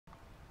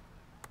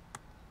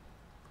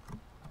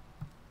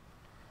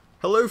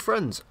Hello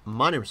friends,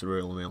 my name is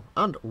TheRealEmile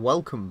and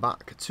welcome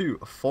back to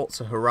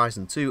Forza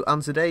Horizon 2,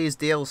 and today is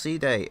DLC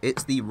day.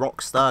 It's the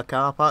Rockstar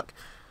car pack,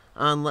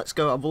 and let's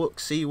go have a look,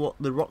 see what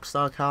the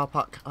Rockstar car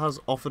pack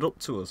has offered up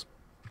to us.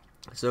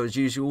 So as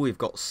usual, we've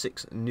got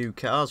 6 new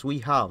cars. We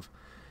have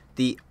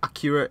the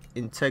Acura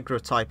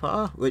Integra Type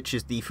R, which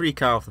is the free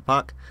car off the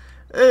pack.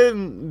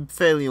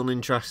 Fairly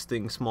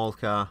uninteresting small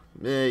car.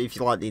 If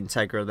you like the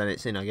Integra, then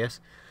it's in, I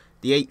guess.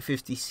 The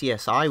 850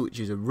 CSI, which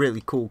is a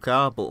really cool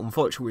car, but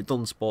unfortunately we've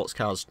done sports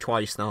cars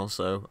twice now,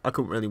 so I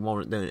couldn't really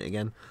warrant doing it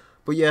again.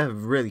 But yeah,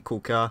 really cool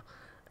car.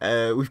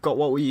 We've got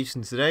what we're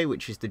using today,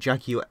 which is the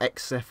Jaguar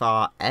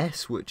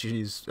XFR-S, which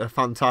is a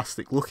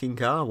fantastic looking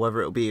car.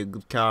 Whether it'll be a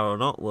good car or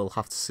not, we'll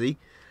have to see.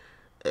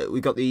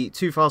 We've got the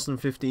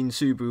 2015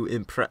 Subaru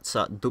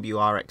Impreza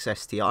WRX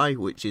STI,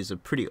 which is a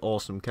pretty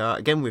awesome car.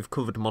 Again, we've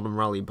covered Modern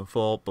Rally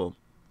before, but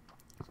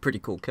pretty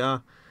cool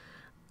car.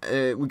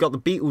 We got the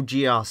Beetle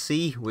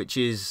GRC, which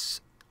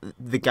is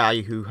the guy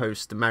who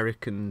hosts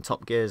American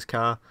Top Gear's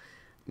car.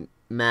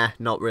 Meh,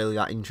 not really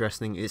that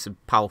interesting. It's a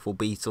powerful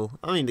Beetle.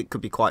 I mean, it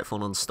could be quite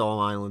fun on Storm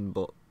Island,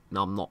 but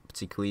no, I'm not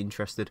particularly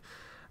interested.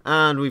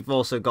 And we've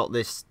also got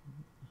this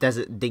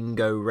Desert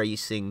Dingo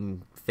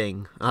racing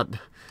thing.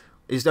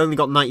 It's only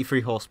got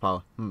 93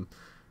 horsepower.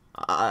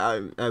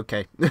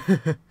 Okay.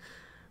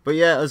 But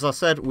yeah, as I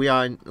said, we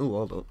are in... Oh,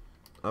 hold up.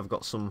 I've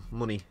got some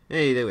money.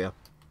 Hey, there we are.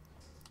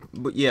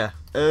 But yeah,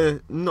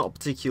 not a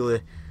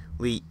particularly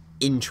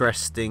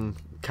interesting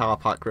car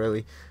pack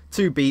really.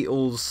 2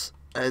 Beetles,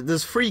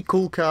 there's 3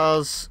 cool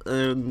cars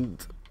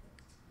and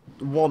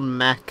 1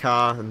 meh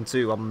car, and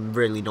 2 I'm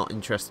really not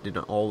interested in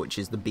at all, which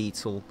is the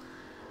Beetle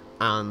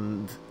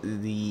and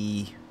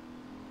the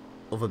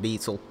other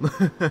Beetle.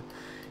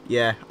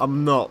 Yeah,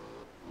 I'm not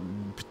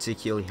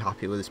particularly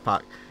happy with this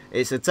pack.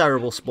 It's a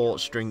terrible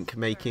sports drink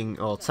making,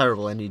 or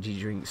terrible energy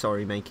drink,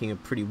 sorry, making a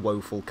pretty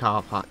woeful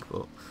car pack,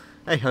 but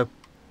hey ho.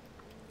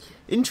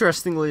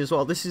 Interestingly as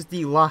well, this is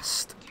the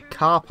last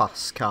car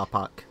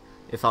pack,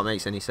 if that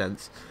makes any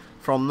sense.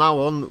 From now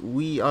on,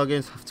 we are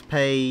going to have to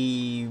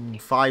pay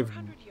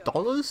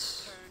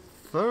 $5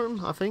 for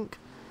them, I think.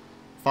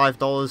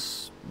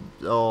 $5,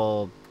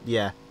 or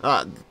yeah,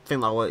 I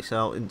think that works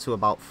out into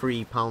about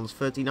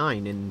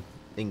 £3.39 in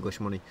English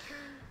money.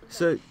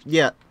 So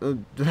yeah, the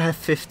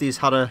F50's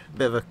had a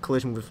bit of a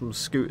collision with some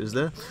scooters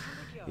there.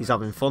 He's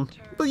having fun.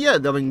 But yeah,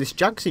 I mean, this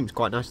Jag seems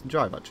quite nice to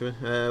drive, actually.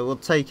 We'll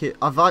take it.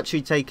 I've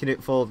actually taken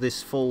it for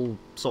this full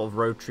sort of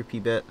road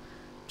trippy bit,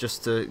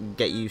 just to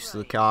get used to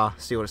the car,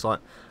 see what it's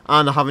like.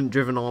 And I haven't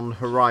driven on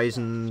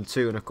Horizon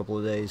 2 in a couple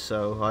of days,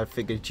 so I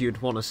figured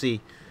you'd want to see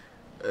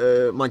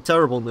my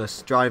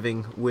terribleness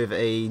driving with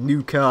a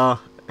new car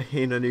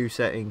in a new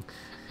setting.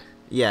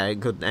 Yeah, it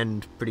could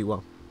end pretty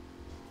well.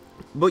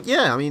 But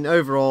yeah, I mean,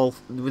 overall,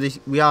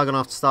 we are going to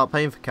have to start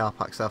paying for car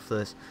packs after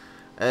this.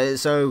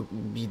 So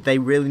they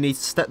really need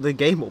to step the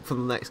game up for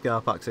the next car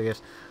packs, I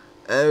guess.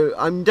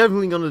 I'm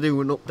definitely going to do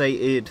an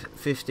updated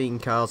 15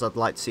 cars I'd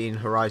like to see in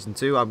Horizon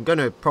 2. I'm going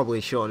to probably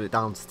shorten it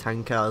down to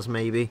 10 cars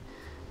maybe.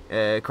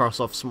 Cross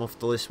off some off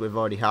the list we've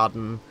already had.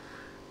 And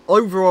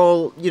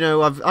overall, you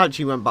know, I've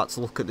actually went back to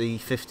look at the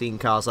 15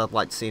 cars I'd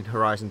like to see in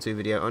Horizon 2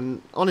 video.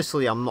 And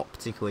honestly, I'm not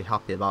particularly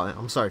happy about it.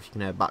 I'm sorry if you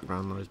can hear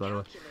background noise, by the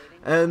way.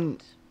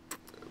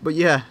 But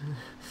yeah,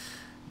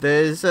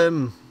 there's...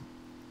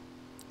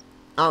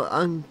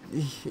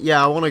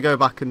 yeah, I want to go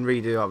back and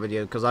redo that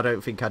video because I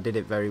don't think I did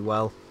it very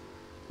well.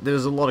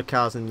 There's a lot of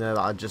cars in there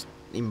that are just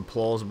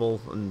implausible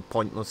and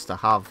pointless to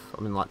have.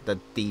 I mean, like the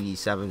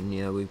DD7,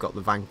 you know, we've got the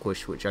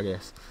Vanquish, which I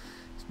guess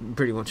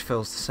pretty much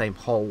fills the same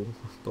hole.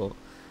 But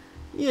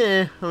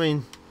yeah, I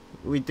mean,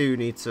 we do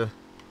need to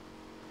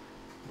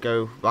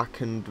go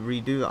back and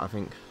redo that, I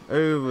think.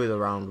 Over the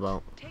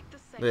roundabout.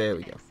 There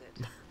we go.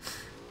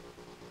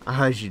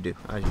 As you do,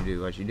 as you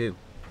do, as you do.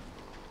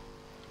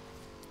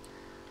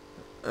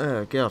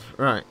 Oh god,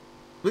 right.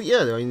 But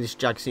yeah, I mean, this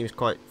Jag seems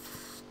quite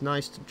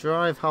nice to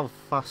drive. How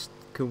fast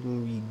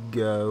can we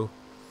go?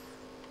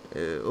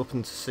 Up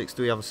into 6,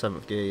 do we have a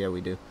 7th gear? Yeah,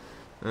 we do.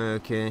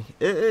 Okay.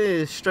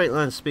 Straight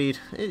line speed.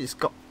 It's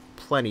got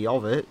plenty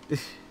of it.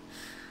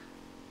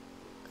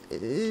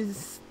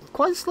 It's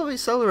quite slow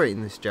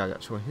accelerating, this Jag,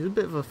 actually. It's a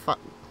bit of a fat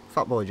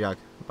boy Jag,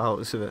 about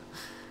this of it.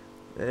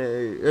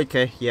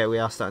 Okay, yeah, we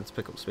are starting to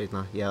pick up speed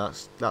now. Yeah,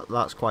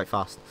 that's quite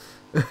fast.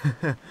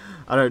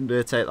 I don't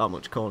take that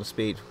much corner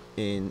speed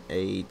in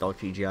a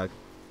dodgy Jag.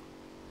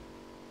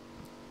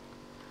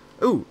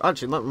 Oh,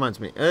 actually, that reminds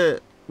me.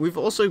 We've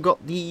also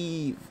got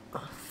the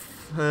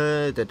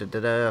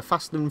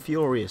Fast and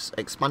Furious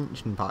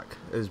expansion pack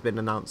has been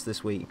announced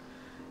this week.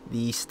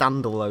 The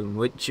standalone,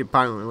 which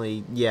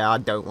apparently, yeah, I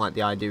don't like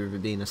the idea of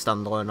it being a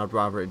standalone. I'd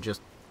rather it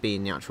just be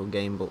in the actual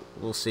game, but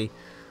we'll see.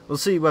 We'll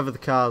see whether the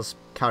cars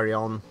carry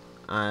on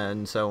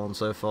and so on and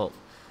so forth.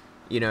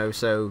 You know,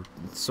 so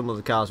some of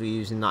the cars we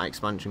use in that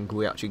expansion, can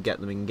we actually get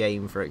them in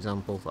game, for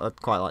example?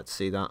 I'd quite like to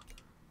see that.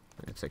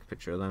 I'm going to take a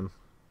picture of them.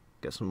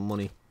 Get some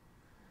money.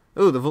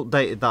 Oh, they've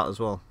updated that as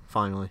well,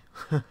 finally.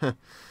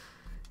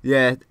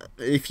 Yeah,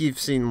 if you've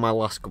seen my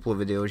last couple of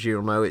videos,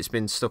 you'll know it's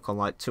been stuck on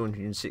like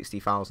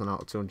 260,000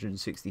 out of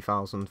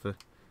 260,000 for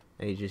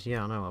ages.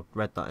 Yeah, I know, I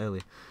read that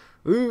earlier.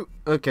 Ooh,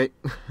 okay.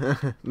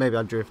 Maybe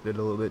I drifted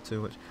a little bit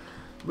too much.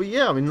 But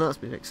yeah, I mean, that's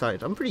been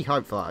exciting. I'm pretty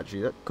hyped for that,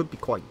 actually. That could be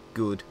quite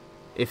good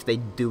if they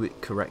do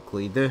it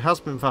correctly. There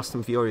has been Fast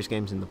and Furious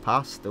games in the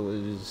past. There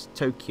was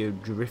Tokyo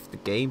Drift the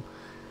game,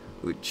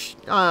 which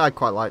I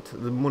quite liked.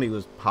 The money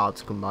was hard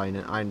to come by in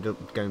it. I ended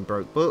up going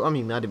broke, but I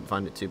mean, I didn't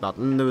find it too bad.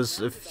 And there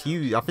was a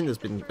few, I think there's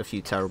been a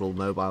few terrible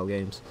mobile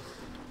games,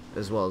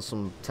 as well as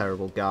some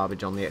terrible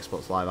garbage on the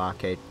Xbox Live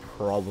Arcade,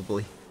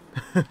 probably.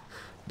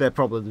 They're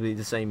probably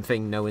the same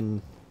thing,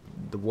 knowing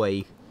the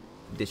way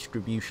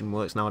distribution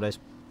works nowadays.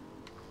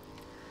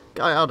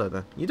 Gallardo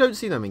there. You don't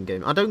see them in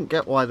game. I don't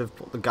get why they've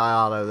put the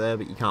Gallardo there,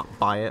 but you can't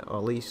buy it, or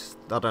at least,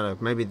 I don't know,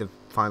 maybe they've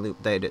finally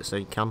updated it so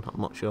you can,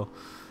 I'm not sure.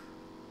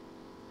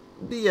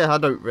 But yeah, I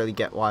don't really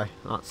get why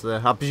that's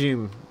there. I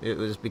presume it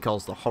was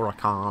because the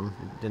Huracan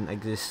didn't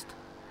exist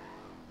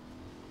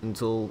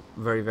until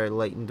very, very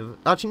late in the...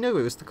 Actually, no,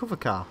 it was the cover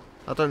car.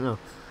 I don't know.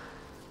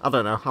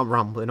 I'm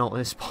rambling at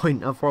this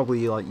point. I've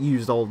probably like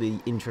used all the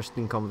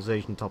interesting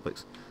conversation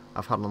topics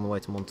I've had on the way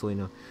to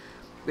Montalino.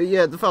 But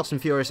yeah, the Fast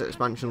and Furious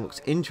expansion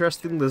looks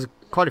interesting. There's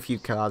quite a few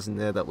cars in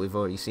there that we've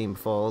already seen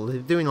before. They're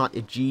doing like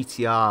a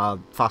GTR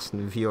Fast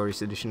and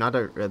Furious edition. I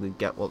don't really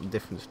get what the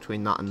difference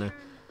between that and the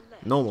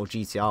normal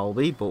GTR will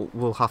be, but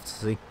we'll have to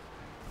see.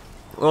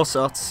 We'll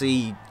also have to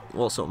see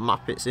what sort of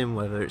map it's in,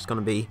 whether it's going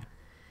to be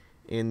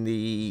in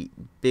the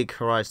big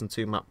Horizon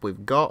 2 map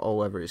we've got, or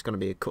whether it's going to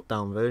be a cut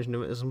down version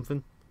of it or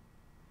something.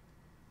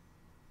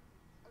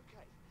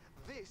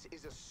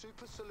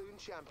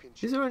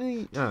 Is there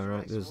any... Oh,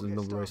 right, there's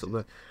another race up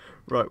there.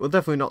 Right, we'll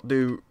definitely not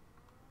do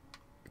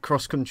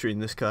cross-country in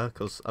this car,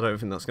 because I don't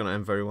think that's going to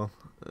end very well.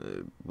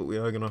 But we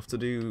are going to have to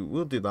do...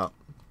 We'll do that.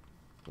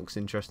 Looks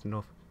interesting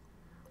enough.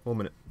 1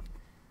 minute.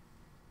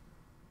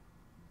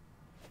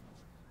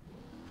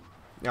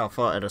 Yeah, I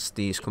thought I had a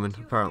Steez coming.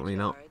 Apparently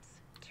not.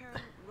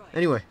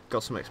 Anyway,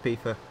 got some XP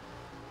for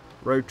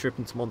road trip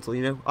into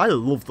Montalino. I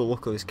love the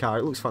look of this car.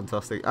 It looks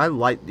fantastic. I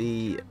like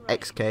the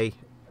XK.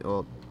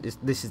 Or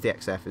this is the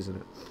XF, isn't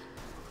it?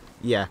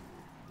 Yeah.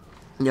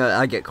 Yeah,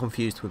 I get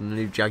confused with the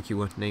new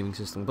Jaguar naming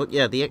system. But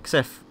yeah, the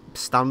XF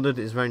standard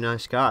is a very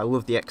nice car. I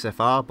love the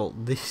XFR,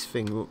 but this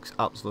thing looks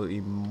absolutely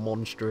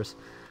monstrous.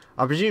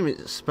 I presume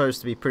it's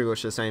supposed to be pretty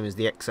much the same as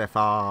the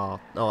XFR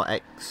or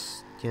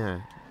X.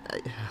 Yeah.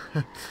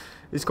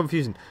 It's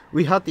confusing.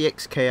 We had the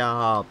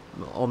XKR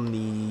on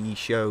the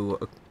show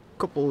a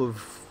couple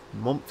of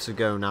months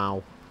ago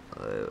now.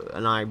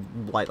 And I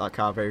like that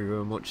car very,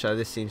 very much, so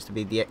this seems to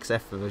be the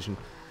XF version.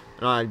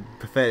 And I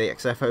prefer the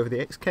XF over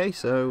the XK,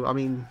 so, I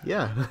mean,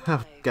 yeah,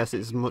 I guess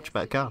it's a much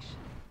better car.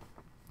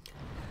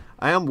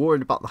 I am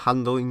worried about the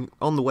handling.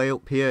 On the way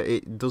up here,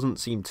 it doesn't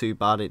seem too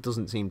bad, it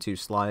doesn't seem too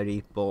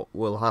slidey, but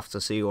we'll have to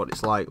see what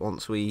it's like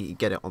once we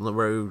get it on the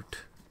road,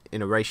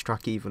 in a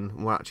racetrack even,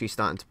 and we're actually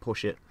starting to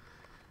push it.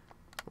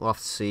 We'll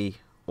have to see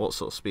what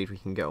sort of speed we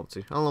can get up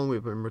to. How long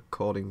we've been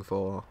recording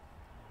for?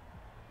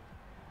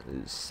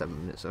 7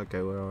 minutes,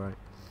 okay, we're alright.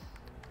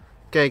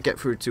 Okay, get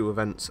through 2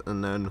 events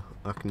and then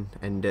I can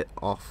end it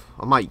off.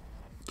 I might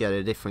get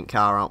a different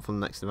car out for the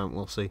next event,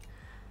 we'll see.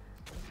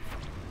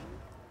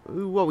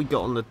 What we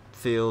got on the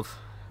field?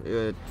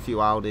 A few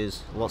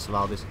Audis, lots of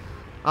Audis.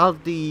 I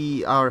have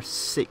the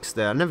RS6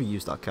 there, I never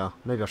used that car,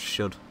 maybe I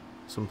should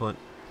at some point.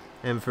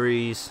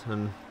 M3s,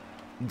 and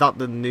that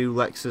the new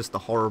Lexus, the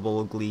horrible,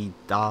 ugly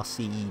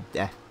Darcy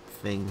F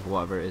thing,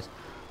 whatever it is.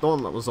 The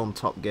one that was on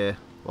Top Gear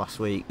last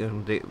week,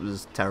 and it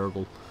was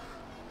terrible.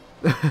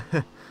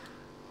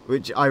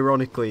 Which,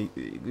 ironically,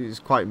 is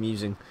quite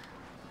amusing.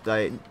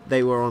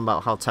 They were on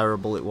about how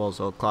terrible it was,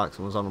 or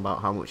Clarkson was on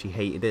about how much he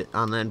hated it,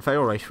 and then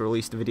FailRace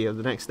released a video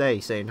the next day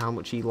saying how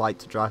much he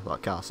liked to drive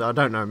that car. So I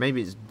don't know,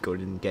 maybe it's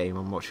good in the game,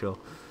 I'm not sure.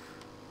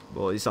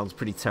 But it sounds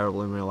pretty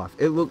terrible in real life.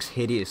 It looks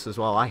hideous as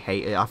well, I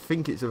hate it. I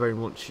think it's a very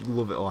much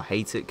love it or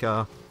hate it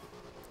car.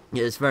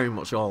 Yeah, it's very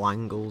much all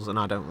angles, and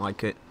I don't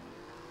like it.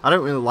 I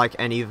don't really like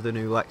any of the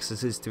new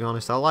Lexuses, to be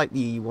honest. I like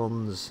the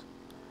ones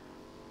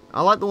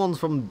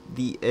from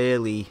the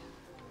early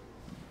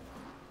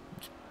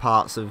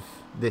parts of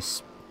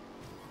this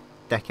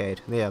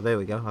decade. Yeah, there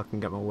we go. I can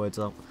get my words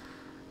out.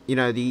 You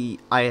know, the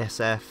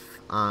ISF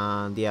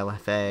and the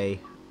LFA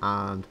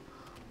and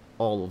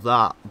all of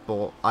that,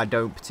 but I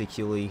don't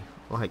particularly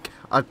like...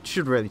 I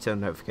should really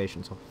turn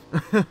notifications off.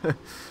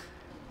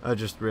 I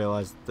just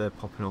realised they're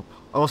popping up.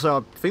 Also,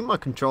 I think my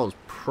controller's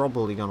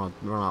probably going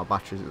to run out of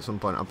batteries at some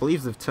point. I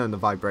believe they've turned the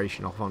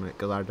vibration off on it,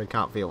 because I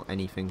can't feel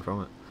anything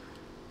from it.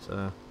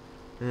 So,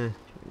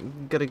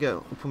 gotta get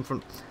up in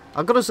front.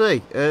 I've got to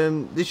say,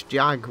 this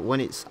Jag,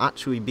 when it's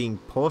actually being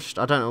pushed,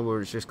 I don't know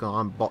whether it's just because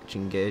I'm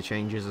botching gear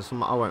changes or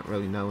something. I won't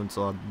really know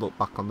until I look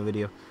back on the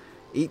video.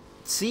 It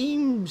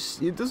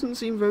doesn't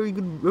seem very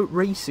good at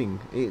racing.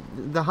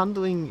 The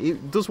handling,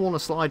 it does want to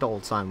slide all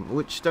the time,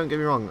 which, don't get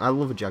me wrong, I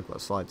love a Jag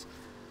that slides.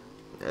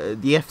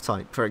 The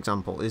F-Type, for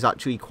example, is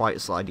actually quite a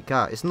slidey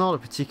car. It's not a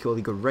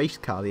particularly good race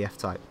car, the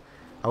F-Type.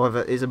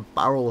 However, it's a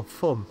barrel of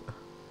fun.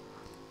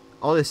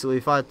 honestly,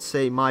 if I'd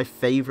say my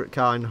favourite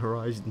car in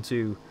Horizon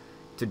 2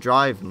 to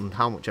drive and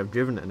how much I've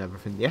driven it and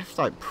everything, the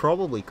F-Type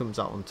probably comes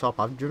out on top.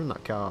 I've driven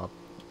that car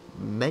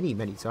many,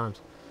 many times.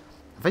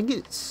 I think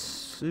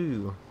it's...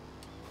 Ooh,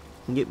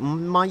 it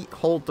might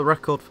hold the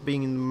record for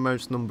being in the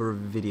most number of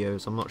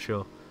videos, I'm not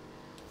sure.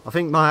 I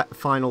think my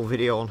final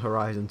video on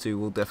Horizon 2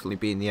 will definitely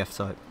be in the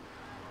F-Type.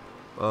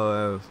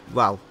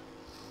 Well,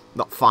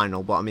 not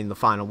final, but I mean the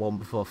final one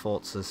before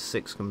Forza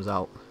 6 comes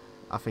out.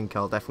 I think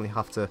I'll definitely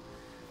have to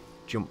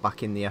jump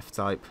back in the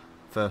F-Type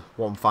for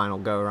one final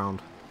go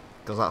around,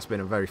 because that's been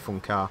a very fun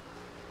car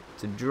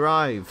to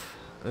drive.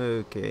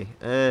 Okay,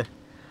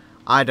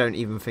 I don't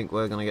even think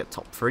we're going to get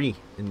top 3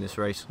 in this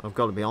race. I've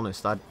got to be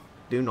honest, I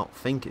do not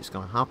think it's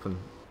going to happen.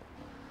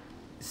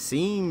 It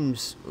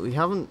seems we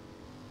haven't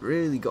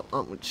really got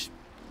that much...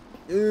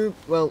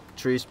 well,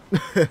 trees.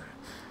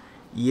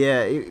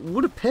 Yeah, it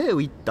would appear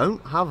we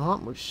don't have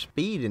that much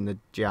speed in the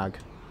Jag.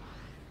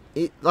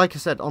 It, like I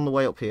said on the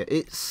way up here,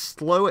 it's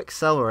slow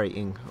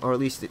accelerating, or at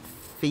least it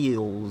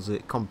feels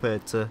it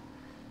compared to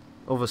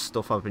other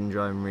stuff I've been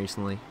driving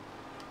recently.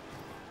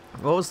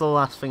 What was the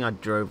last thing I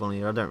drove on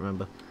here? I don't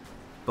remember.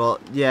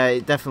 But yeah,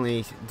 it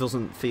definitely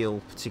doesn't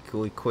feel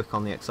particularly quick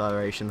on the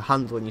acceleration. The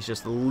handling is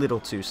just a little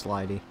too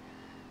slidey.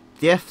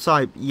 The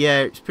F-Type,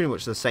 yeah, it's pretty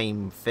much the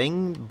same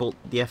thing, but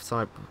the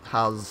F-Type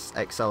has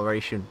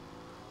acceleration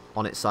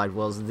on its side,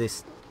 whereas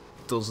this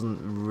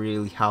doesn't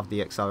really have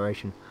the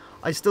acceleration.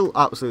 I still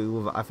absolutely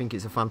love it. I think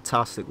it's a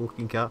fantastic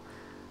looking car.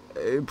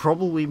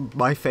 Probably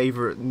my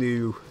favourite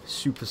new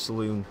super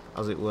saloon,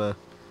 as it were.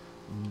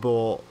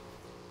 But,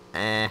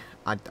 I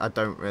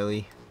don't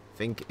really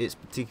think it's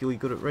particularly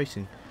good at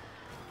racing.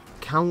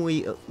 Can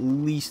we at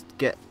least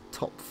get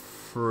top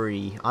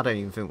 3? I don't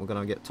even think we're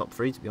going to get top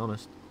 3, to be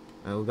honest.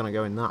 We're going to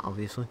go in that,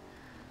 obviously.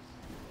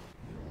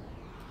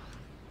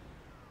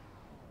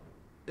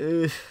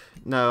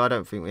 No, I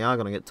don't think we are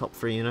going to get top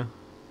 3, you know.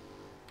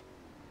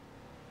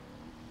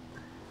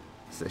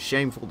 It's a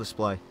shameful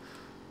display.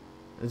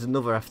 There's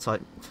another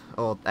F-Type,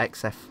 or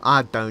XF.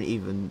 I don't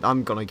even,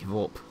 I'm going to give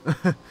up.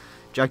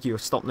 Jaguar,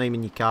 stop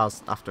naming your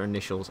cars after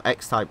initials.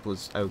 X-Type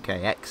was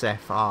okay.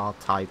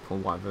 XFR-Type or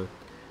whatever.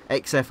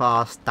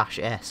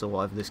 XFR-S or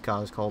whatever this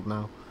car is called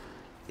now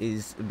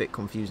is a bit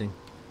confusing.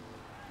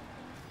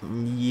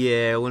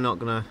 Yeah, we're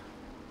gonna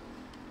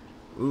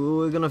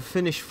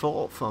finish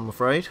 4th, I'm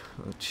afraid,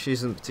 which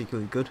isn't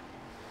particularly good.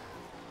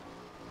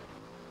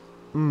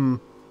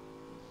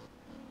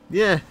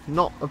 Yeah,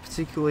 not a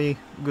particularly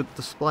good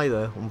display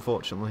there,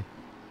 unfortunately.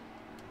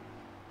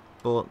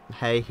 But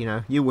hey, you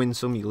know, you win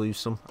some, you lose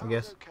some, I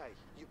guess.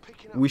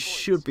 We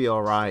should be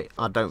alright.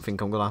 I don't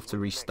think I'm gonna have to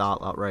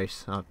restart that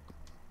race. I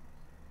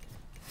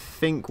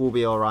think we'll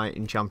be alright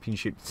in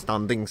championship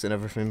standings and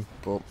everything,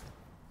 but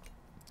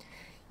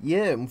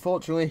yeah,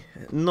 unfortunately,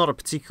 not a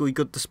particularly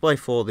good display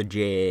for the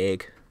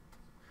Jag.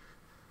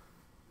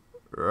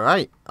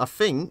 Right, I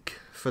think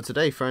for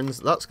today, friends,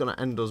 that's going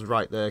to end us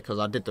right there, because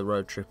I did the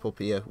road trip up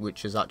here,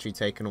 which has actually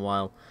taken a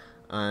while,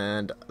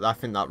 and I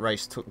think that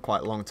race took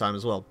quite a long time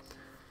as well.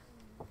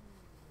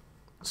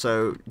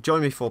 So,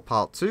 join me for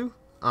part 2,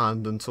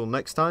 and until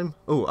next time...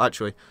 Oh,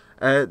 actually,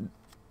 the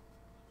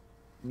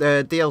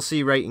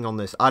DLC rating on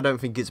this, I don't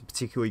think it's a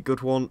particularly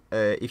good one.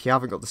 If you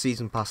haven't got the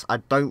Season Pass, I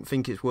don't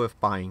think it's worth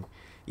buying.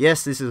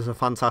 Yes, this is a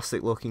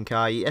fantastic looking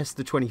car. Yes,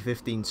 the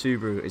 2015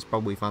 Subaru is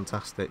probably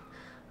fantastic.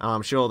 And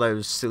I'm sure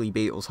those silly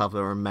Beetles have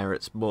their own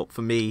merits, but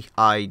for me,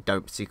 I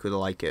don't particularly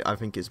like it. I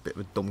think it's a bit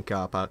of a dumb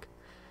car pack.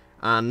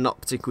 And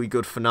not particularly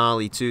good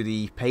finale to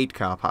the paid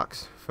car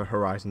packs for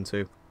Horizon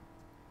 2.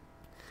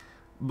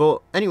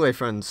 But anyway,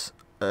 friends,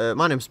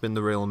 my name's been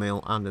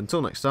TheRealEmile, and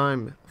until next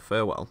time,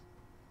 farewell.